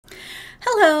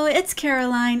Hello, it's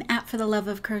Caroline at For the Love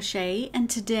of Crochet, and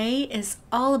today is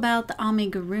all about the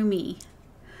amigurumi.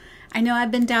 I know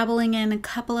I've been dabbling in a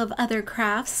couple of other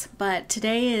crafts, but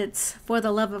today it's For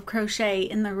the Love of Crochet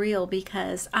in the real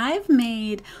because I've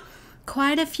made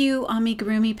quite a few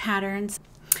amigurumi patterns.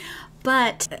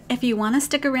 But if you want to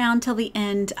stick around till the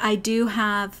end, I do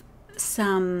have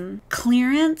some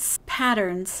clearance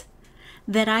patterns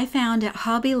that I found at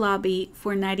Hobby Lobby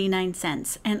for 99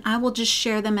 cents, and I will just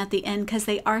share them at the end because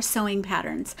they are sewing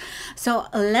patterns. So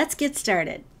let's get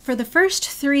started. For the first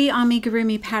three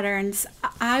amigurumi patterns,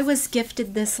 I was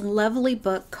gifted this lovely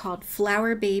book called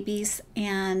Flower Babies,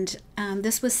 and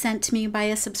this was sent to me by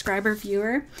a subscriber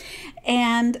viewer,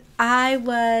 and I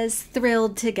was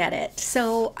thrilled to get it.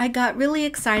 So I got really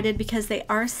excited because they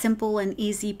are simple and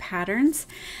easy patterns,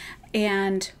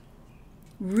 and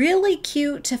really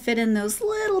cute to fit in those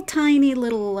little tiny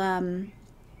little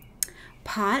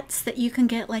pots that you can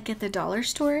get like at the dollar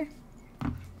store,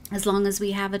 as long as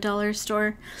we have a dollar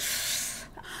store.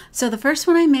 So the first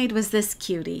one I made was this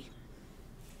cutie.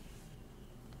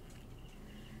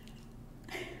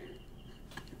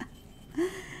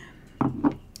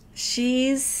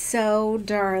 She's so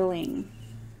darling.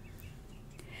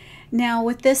 Now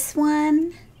with this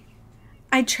one,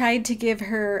 I tried to give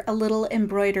her a little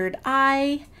embroidered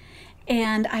eye,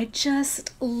 and I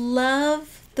just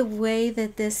love the way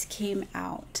that this came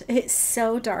out. It's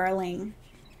so darling.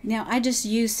 Now I just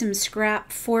used some scrap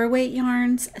 4-weight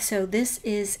yarns, so this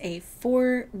is a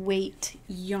 4-weight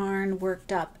yarn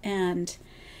worked up, and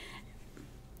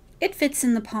it fits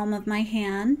in the palm of my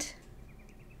hand.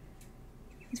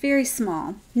 It's very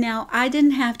small. Now, I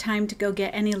didn't have time to go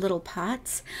get any little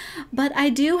pots, but I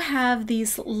do have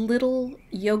these little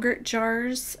yogurt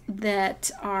jars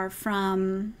that are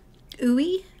from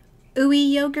Ooey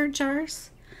yogurt jars.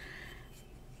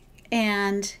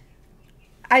 And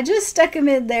I just stuck them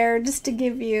in there just to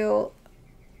give you,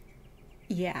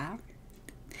 yeah.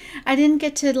 I didn't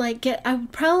get to I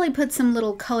would probably put some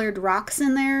little colored rocks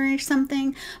in there or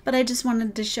something, but I just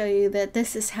wanted to show you that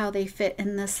this is how they fit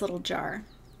in this little jar.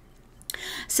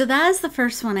 So that is the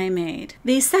first one I made.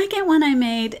 The second one I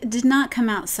made did not come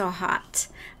out so hot.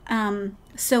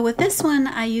 So with this one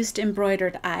I used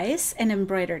embroidered eyes and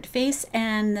embroidered face,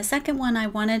 and the second one I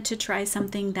wanted to try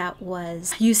something that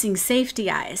was using safety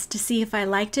eyes to see if I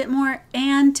liked it more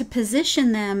and to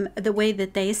position them the way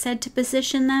that they said to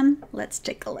position them. Let's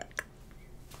take a look.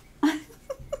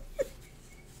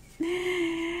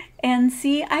 And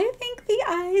see, I think the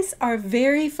eyes are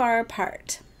very far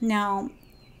apart. Now,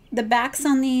 the backs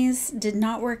on these did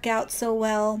not work out so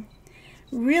well.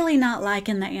 Really not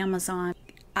liking the Amazon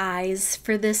eyes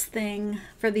for this thing,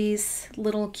 for these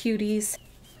little cuties.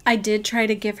 I did try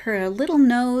to give her a little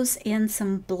nose and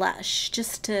some blush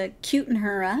just to cuten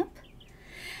her up.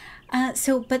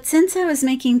 But since I was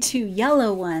making two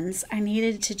yellow ones, I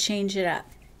needed to change it up.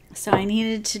 So I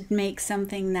needed to make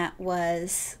something that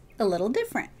was a little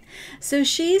different. So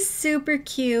she's super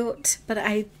cute, but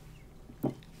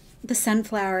the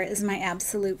sunflower is my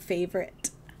absolute favorite.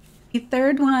 The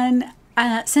third one,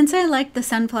 since I like the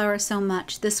sunflower so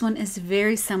much, this one is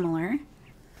very similar.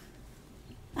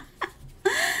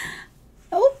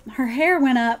 Oh, her hair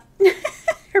went up.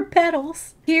 Her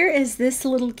petals. Here is this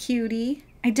little cutie.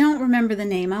 I don't remember the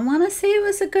name. I want to say it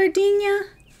was a gardenia.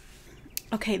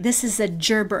 Okay, this is a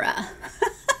gerbera.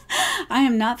 I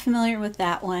am not familiar with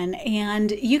that one,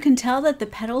 and you can tell that the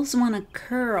petals want to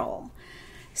curl.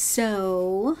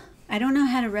 So I don't know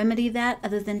how to remedy that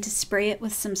other than to spray it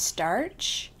with some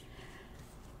starch.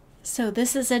 So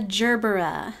this is a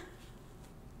gerbera.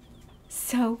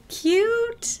 So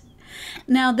cute.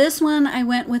 Now this one I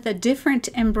went with a different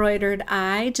embroidered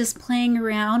eye, just playing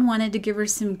around, wanted to give her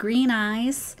some green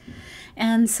eyes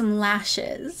and some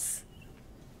lashes.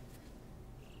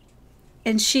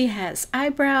 And she has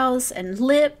eyebrows and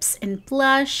lips and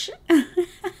blush.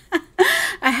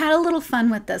 I had a little fun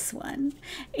with this one.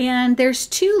 And there's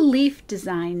two leaf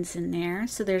designs in there.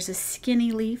 So there's a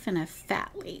skinny leaf and a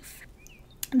fat leaf.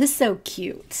 This is so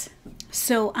cute.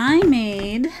 So I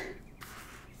made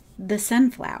the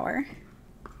sunflower,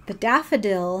 the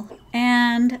daffodil,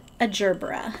 and a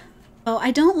gerbera. Oh,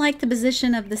 I don't like the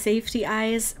position of the safety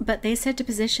eyes, but they said to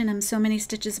position them so many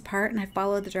stitches apart, and I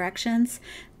followed the directions.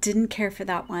 Didn't care for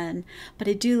that one, but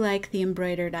I do like the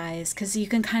embroidered eyes because you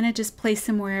can kind of just place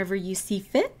them wherever you see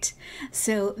fit.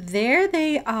 So there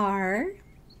they are.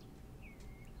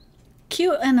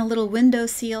 Cute, and a little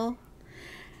windowsill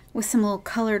with some little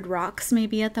colored rocks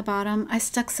maybe at the bottom. I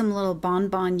stuck some little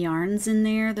bonbon yarns in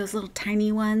there, those little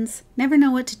tiny ones. Never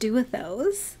know what to do with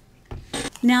those.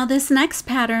 Now this next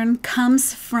pattern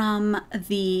comes from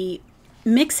the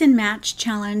mix and match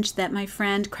challenge that my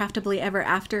friend Craftably Ever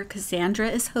After Cassandra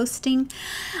is hosting.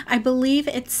 I believe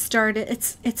it started,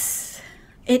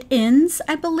 it ends,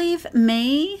 I believe,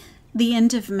 the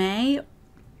end of May.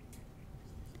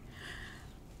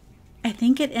 I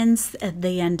think it ends at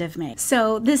the end of May.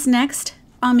 So this next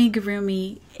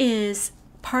amigurumi is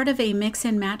part of a mix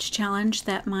and match challenge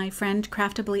that my friend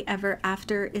Craftably Ever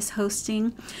After is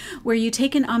hosting, where you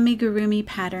take an amigurumi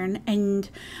pattern, and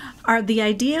the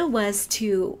idea was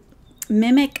to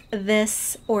mimic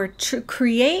this, or to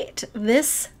create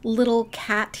this little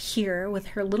cat here with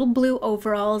her little blue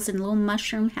overalls and little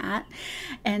mushroom hat,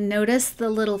 and notice the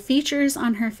little features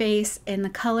on her face and the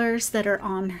colors that are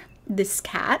on this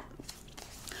cat.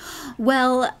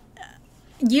 Well,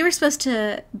 you were supposed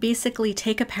to basically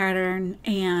take a pattern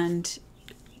and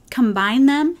combine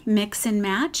them, mix and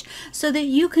match, so that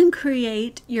you can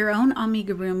create your own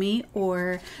amigurumi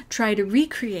or try to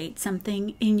recreate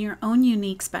something in your own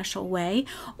unique special way.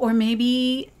 Or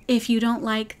maybe if you don't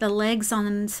like the legs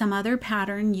on some other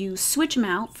pattern, you switch them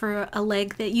out for a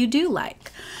leg that you do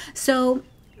like. So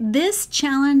this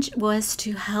challenge was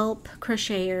to help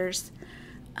crocheters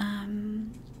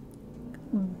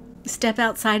step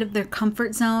outside of their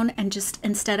comfort zone, and just,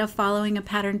 instead of following a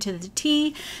pattern to the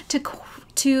T,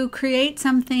 to create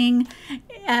something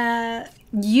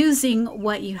using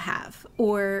what you have,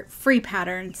 or free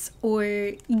patterns, or,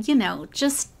 you know,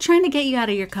 just trying to get you out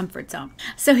of your comfort zone.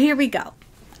 So here we go.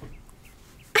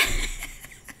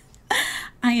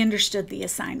 I understood the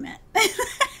assignment.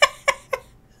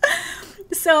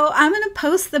 So I'm going to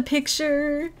post the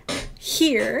picture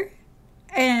here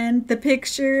and the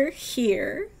picture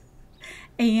here.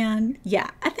 And yeah,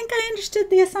 I think I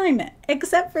understood the assignment,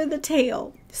 except for the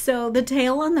tail. So the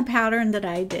tail on the pattern that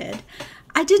I did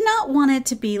not want it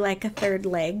to be like a third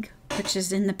leg, which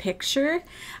is in the picture.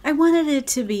 I wanted it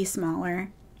to be smaller,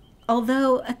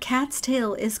 although a cat's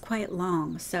tail is quite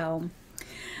long. So,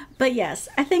 but yes,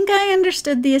 I think I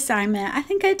understood the assignment. I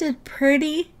think I did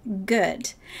pretty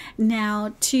good.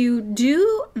 Now, to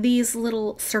do these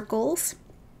little circles,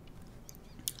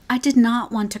 I did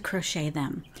not want to crochet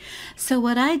them. So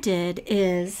what I did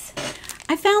is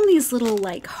I found these little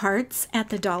like hearts at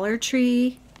the Dollar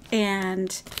Tree,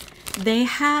 and they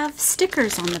have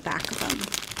stickers on the back of them.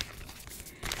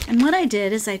 And what I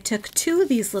did is I took two of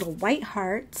these little white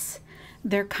hearts.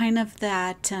 They're kind of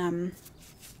that, I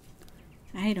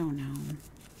don't know.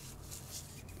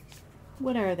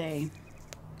 What are they?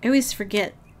 I always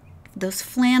forget those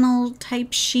flannel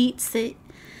type sheets that,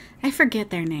 I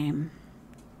forget their name.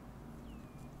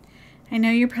 I know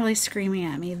you're probably screaming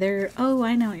at me. Oh,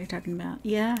 I know what you're talking about.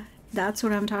 Yeah, that's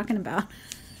what I'm talking about.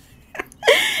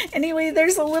 Anyway,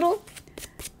 there's a little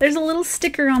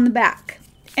sticker on the back.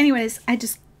 Anyways, I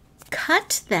just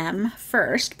cut them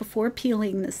first before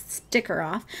peeling the sticker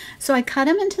off. So I cut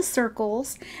them into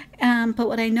circles, but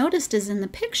what I noticed is in the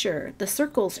picture, the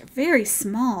circles are very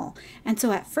small. And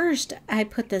so at first I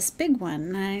put this big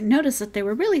one, and I noticed that they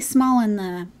were really small in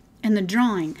the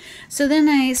drawing. So then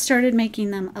I started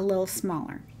making them a little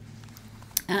smaller.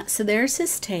 So there's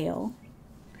his tail.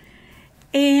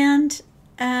 And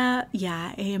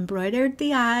yeah, I embroidered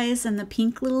the eyes and the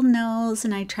pink little nose,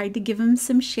 and I tried to give him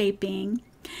some shaping,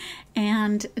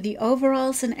 and the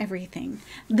overalls and everything.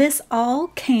 This all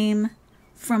came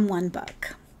from one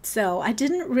book. So I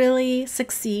didn't really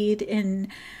succeed in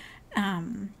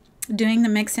doing the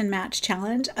mix and match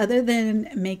challenge other than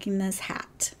making this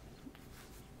hat.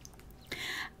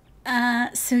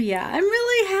 So yeah, I'm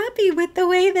really happy with the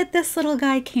way that this little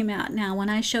guy came out. Now, when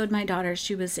I showed my daughter,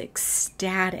 she was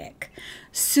ecstatic,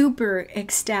 super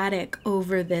ecstatic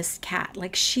over this cat.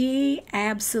 Like, she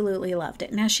absolutely loved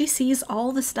it. Now, she sees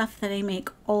all the stuff that I make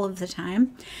all of the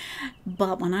time,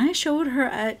 but when I showed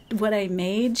her what I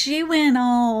made, she went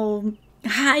all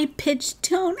high-pitched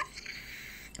tone.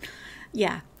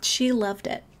 Yeah, she loved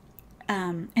it.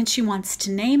 And she wants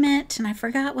to name it, and I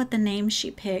forgot what the name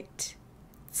she picked.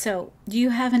 So, do you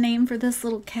have a name for this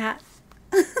little cat?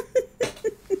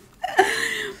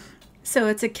 So,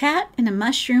 it's a cat in a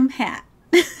mushroom hat.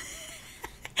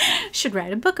 Should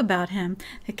write a book about him.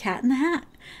 The Cat in the Hat.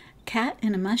 Cat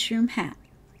in a mushroom hat.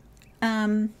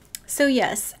 So,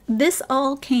 yes, this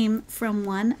all came from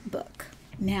one book.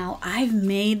 Now, I've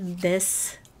made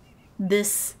I've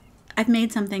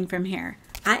made something from here.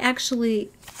 I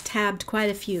actually tabbed quite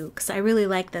a few because I really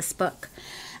like this book.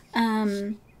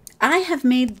 I have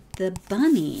made the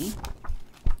bunny.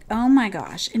 Oh my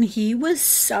gosh. And he was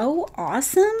so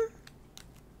awesome.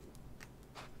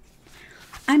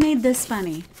 I made this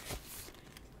bunny.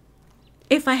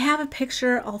 If I have a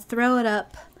picture, I'll throw it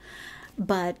up.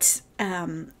 But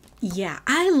Yeah,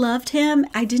 I loved him.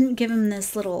 I didn't give him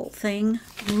this little thing.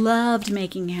 Loved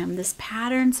making him. These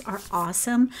patterns are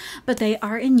awesome, but they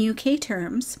are in UK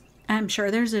terms. I'm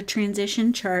sure there's a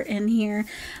transition chart in here,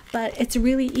 but it's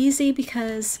really easy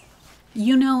because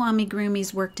you know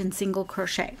amigurumis worked in single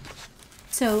crochet.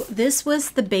 So this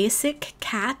was the basic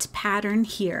cat pattern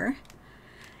here,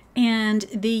 and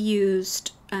they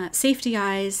used safety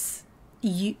eyes.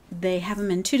 They have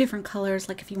them in 2 different colors,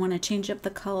 like if you want to change up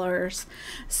the colors.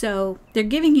 So they're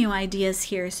giving you ideas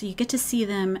here, so you get to see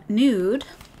them nude.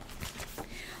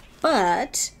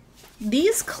 But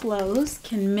these clothes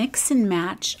can mix and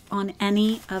match on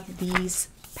any of these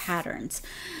patterns.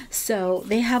 So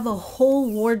they have a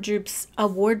whole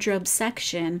wardrobe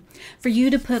section for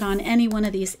you to put on any one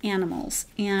of these animals.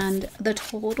 And the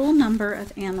total number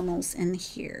of animals in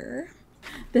here,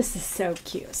 this is so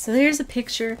cute. So there's a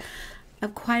picture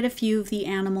of quite a few of the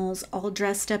animals all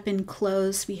dressed up in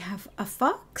clothes. We have a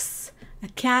fox, a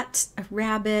cat, a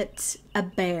rabbit, a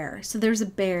bear. So there's a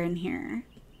bear in here.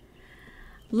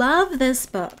 Love this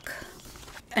book.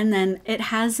 And then it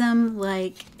has them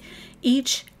like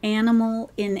each animal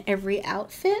in every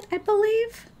outfit, I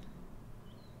believe.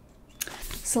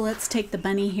 So let's take the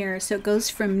bunny here. So it goes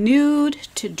from nude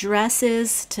to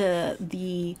dresses to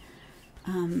the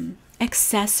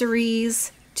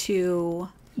accessories to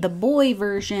the boy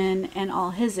version and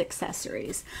all his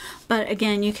accessories. But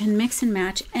again, you can mix and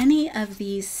match any of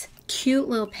these cute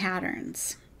little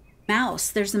patterns. Mouse,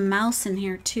 there's a mouse in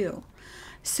here too.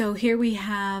 So here we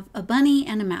have a bunny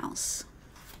and a mouse.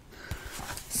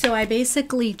 So I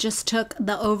basically just took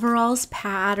the overalls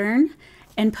pattern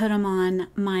and put them on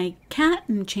my cat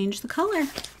and changed the color.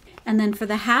 And then for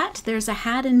the hat, there's a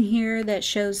hat in here that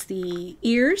shows the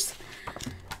ears.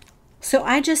 So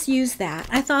I just used that.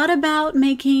 I thought about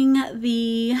making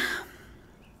the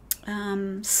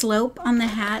slope on the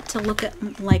hat to look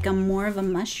at like a more of a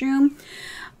mushroom,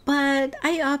 but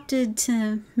I opted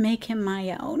to make him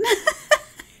my own.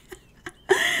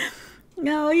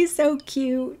 Oh, he's so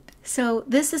cute. So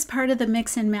this is part of the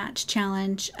mix and match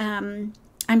challenge. I'm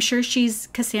sure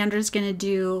Cassandra's gonna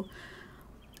do,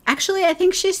 actually I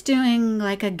think she's doing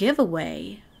like a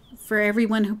giveaway for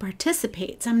everyone who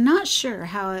participates. I'm not sure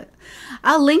how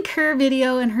I'll link her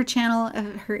video in her channel,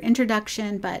 her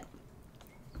introduction,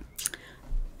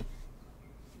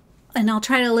 and I'll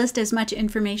try to list as much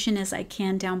information as I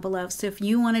can down below. So if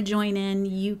you want to join in,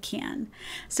 you can.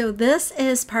 So this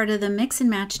is part of the mix and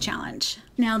match challenge.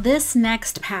 Now this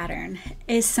next pattern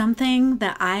is something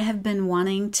that I have been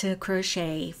wanting to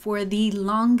crochet for the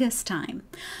longest time.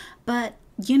 But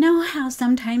you know how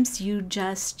sometimes you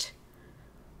just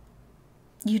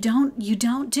you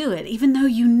don't do it, even though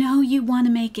you know you want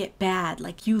to make it bad.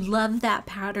 Like you love that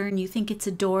pattern, you think it's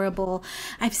adorable.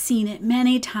 I've seen it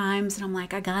many times and I'm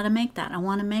like, I gotta make that, I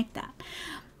want to make that.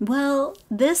 Well,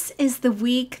 this is the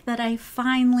week that I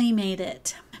finally made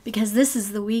it, because this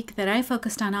is the week that I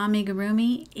focused on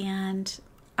amigurumi, and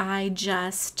I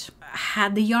just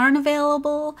had the yarn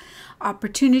available,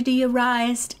 opportunity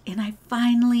arose, and I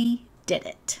finally did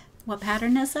it. What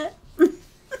pattern is it?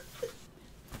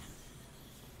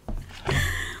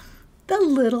 The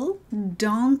little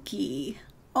donkey.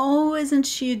 Oh, isn't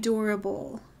she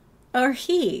adorable? Or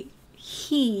he.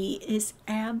 He is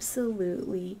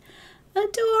absolutely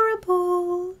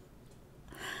adorable.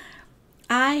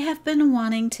 I have been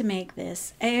wanting to make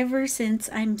this ever since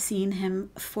I'm seeing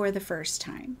him for the first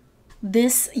time.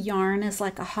 This yarn is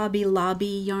like a Hobby Lobby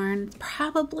yarn,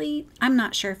 probably. I'm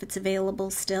not sure if it's available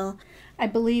still. I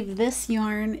believe this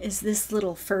yarn is this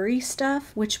little furry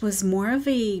stuff, which was more of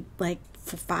a like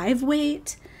 5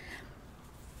 weight,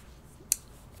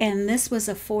 and this was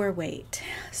a 4 weight.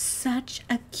 Such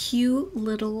a cute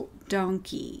little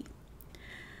donkey.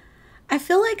 I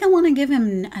feel like I want to give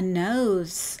him a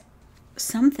nose,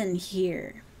 something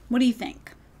here. What do you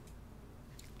think?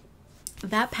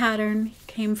 That pattern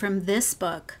came from this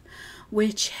book,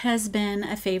 which has been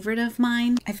a favorite of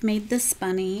mine. I've made this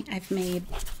bunny, I've made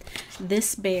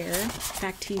this bear. In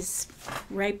fact, he's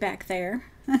right back there.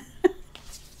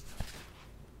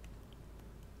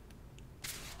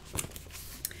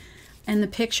 And the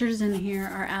pictures in here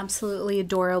are absolutely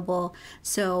adorable.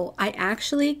 So I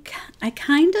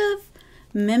kind of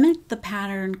mimicked the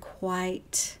pattern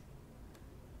quite.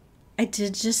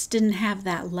 Just didn't have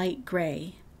that light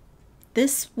gray.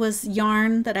 This was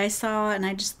yarn that I saw and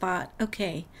I just thought,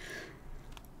 okay,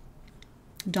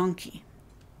 donkey.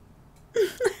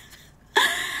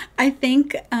 I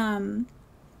think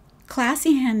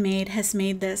Classy Handmade has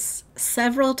made this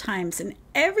several times, and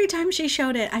every time she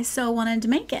showed it, I so wanted to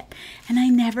make it, and I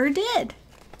never did.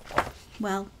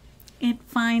 Well, It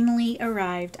finally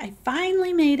arrived. I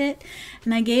finally made it,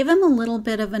 and I gave him a little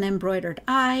bit of an embroidered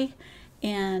eye,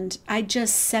 and I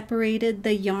just separated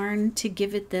the yarn to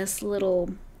give it this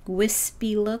little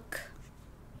wispy look,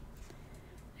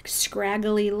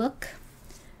 scraggly look,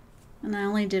 and I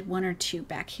only did 1 or 2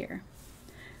 back here.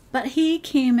 But he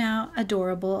came out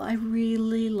adorable. I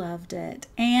really loved it,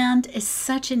 and it's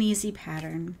such an easy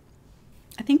pattern.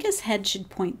 I think his head should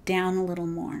point down a little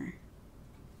more.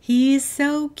 He's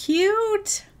so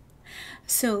cute.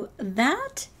 So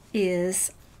that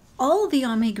is all the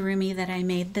amigurumi that I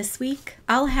made this week.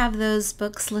 I'll have those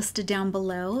books listed down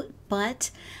below,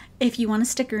 but if you want to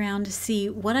stick around to see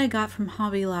what I got from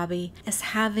Hobby Lobby, is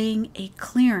having a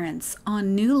clearance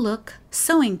on new look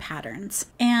sewing patterns.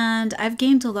 And I've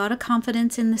gained a lot of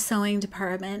confidence in the sewing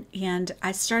department, and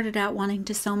I started out wanting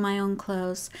to sew my own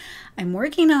clothes. I'm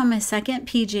working on my second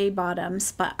PJ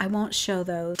bottoms, but I won't show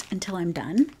those until I'm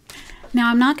done.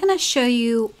 Now I'm not going to show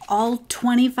you all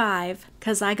 25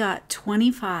 because I got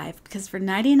 25 because for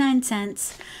 99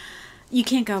 cents you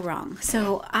can't go wrong.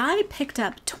 So I picked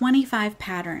up 25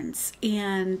 patterns,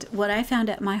 and what I found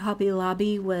at my Hobby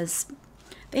Lobby was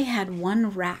they had one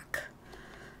rack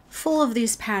full of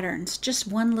these patterns,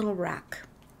 just one little rack.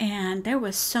 And there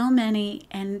was so many,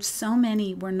 and so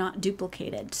many were not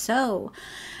duplicated. So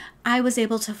I was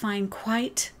able to find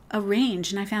quite a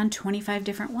range, and I found 25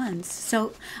 different ones.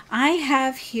 So I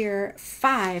have here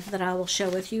 5 that I will share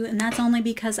with you, and that's only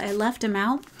because I left them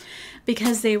out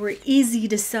because they were easy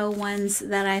to sew ones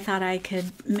that I thought I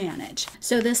could manage.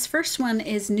 So this first one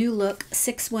is New Look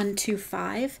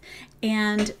 6125,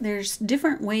 and there's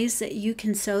different ways that you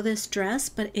can sew this dress,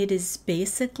 but it is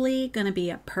basically going to be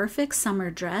a perfect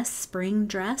summer dress, spring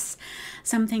dress,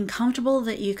 something comfortable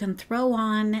that you can throw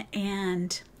on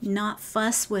and not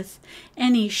fuss with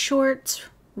any shorts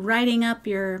riding up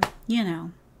your, you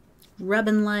know,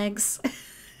 rubbing legs.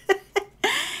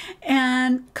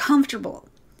 And comfortable,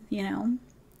 you know,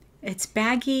 it's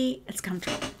baggy, it's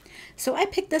comfortable. So I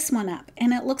picked this one up,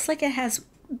 and it looks like it has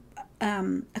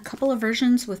a couple of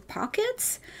versions with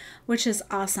pockets, which is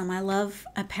awesome. I love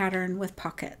a pattern with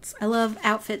pockets. I love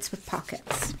outfits with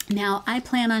pockets. Now I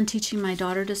plan on teaching my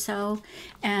daughter to sew,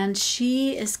 and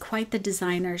she is quite the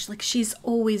designer. She's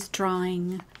always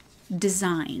drawing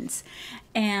designs,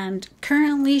 and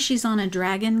currently she's on a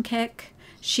dragon kick.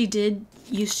 She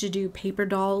used to do paper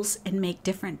dolls and make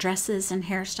different dresses and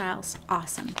hairstyles.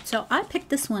 Awesome. So I picked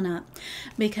this one up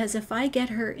because if I get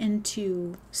her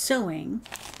into sewing,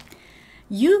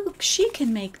 she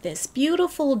can make this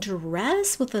beautiful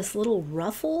dress with this little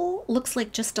ruffle. Looks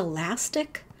like just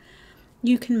elastic.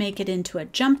 You can make it into a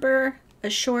jumper, a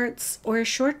shorts, or a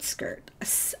short skirt,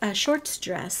 a shorts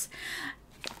dress.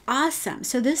 Awesome.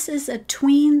 So this is a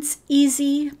tweens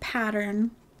easy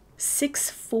pattern,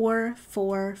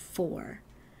 6444,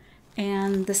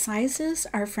 and the sizes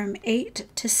are from 8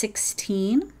 to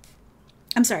 16.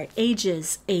 I'm sorry,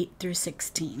 ages 8 through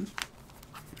 16.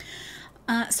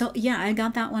 So yeah, I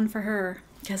got that one for her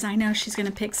because I know she's going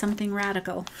to pick something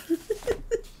radical.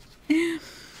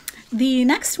 The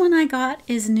next one I got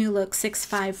is New Look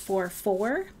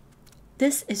 6544.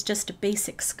 This is just a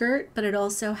basic skirt, but it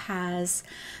also has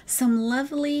some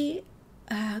lovely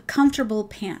comfortable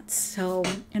pants. So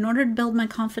in order to build my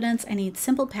confidence, I need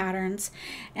simple patterns,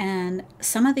 and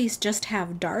some of these just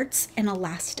have darts and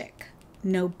elastic.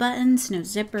 No buttons, no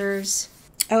zippers.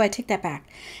 Oh, I take that back.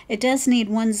 It does need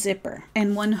one zipper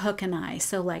and one hook and eye.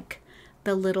 So like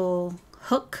the little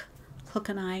hook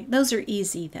and eye, those are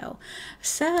easy though.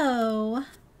 So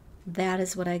that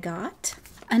is what I got.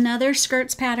 Another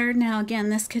skirts pattern. Now again,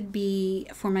 this could be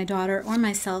for my daughter or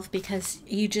myself because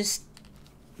you just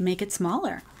make it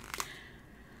smaller.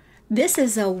 This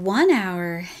is a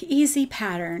 1-hour easy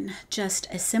pattern, just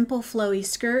a simple flowy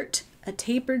skirt, a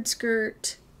tapered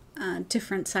skirt,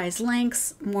 different size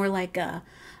lengths, more like a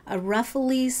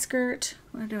ruffly skirt.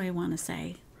 What do I want to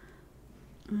say?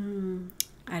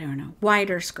 I don't know.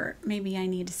 Wider skirt. Maybe I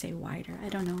need to say wider. I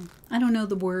don't know. I don't know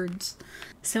the words.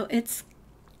 So it's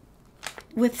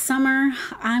with summer,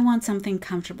 I want something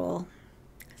comfortable.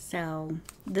 So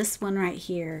this one right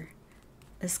here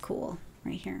is cool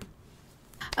right here.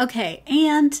 Okay,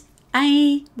 and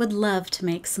I would love to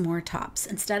make some more tops.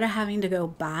 Instead of having to go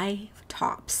buy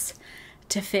tops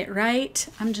to fit right,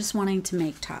 I'm just wanting to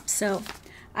make tops. So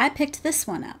I picked this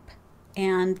one up,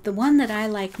 and the one that I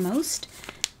like most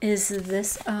is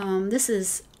this. This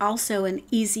is also an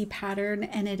easy pattern,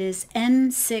 and it is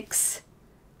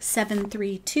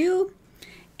N6732,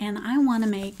 and I want to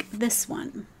make this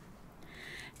one.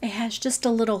 It has just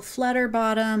a little flutter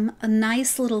bottom, a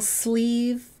nice little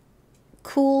sleeve,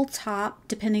 cool top,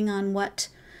 depending on what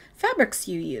fabrics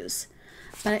you use.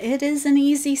 But it is an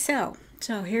easy sew.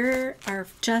 So here are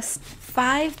just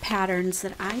 5 patterns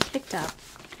that I picked up.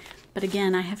 But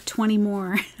again, I have 20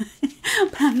 more,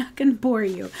 but I'm not going to bore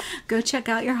you. Go check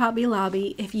out your Hobby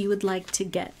Lobby if you would like to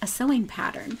get a sewing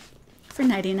pattern for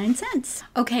 99 cents.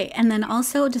 Okay, and then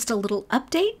also just a little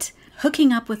update,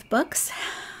 hooking up with books.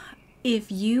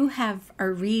 If you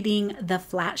are reading the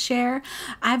Flatshare,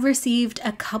 I've received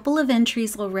a couple of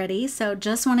entries already, so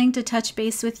just wanting to touch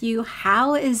base with you.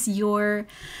 How is your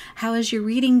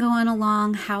reading going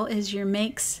along? How is your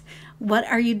makes? What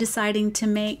are you deciding to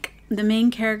make? The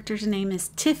main character's name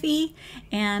is Tiffy,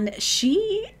 and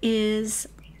she is,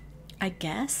 I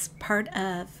guess, part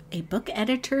of a book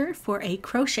editor for a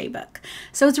crochet book.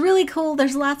 So it's really cool.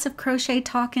 There's lots of crochet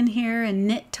talk in here and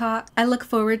knit talk. I look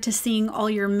forward to seeing all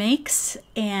your makes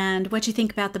and what you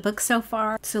think about the book so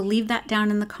far. So leave that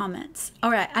down in the comments.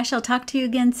 All right, I shall talk to you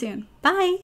again soon. Bye.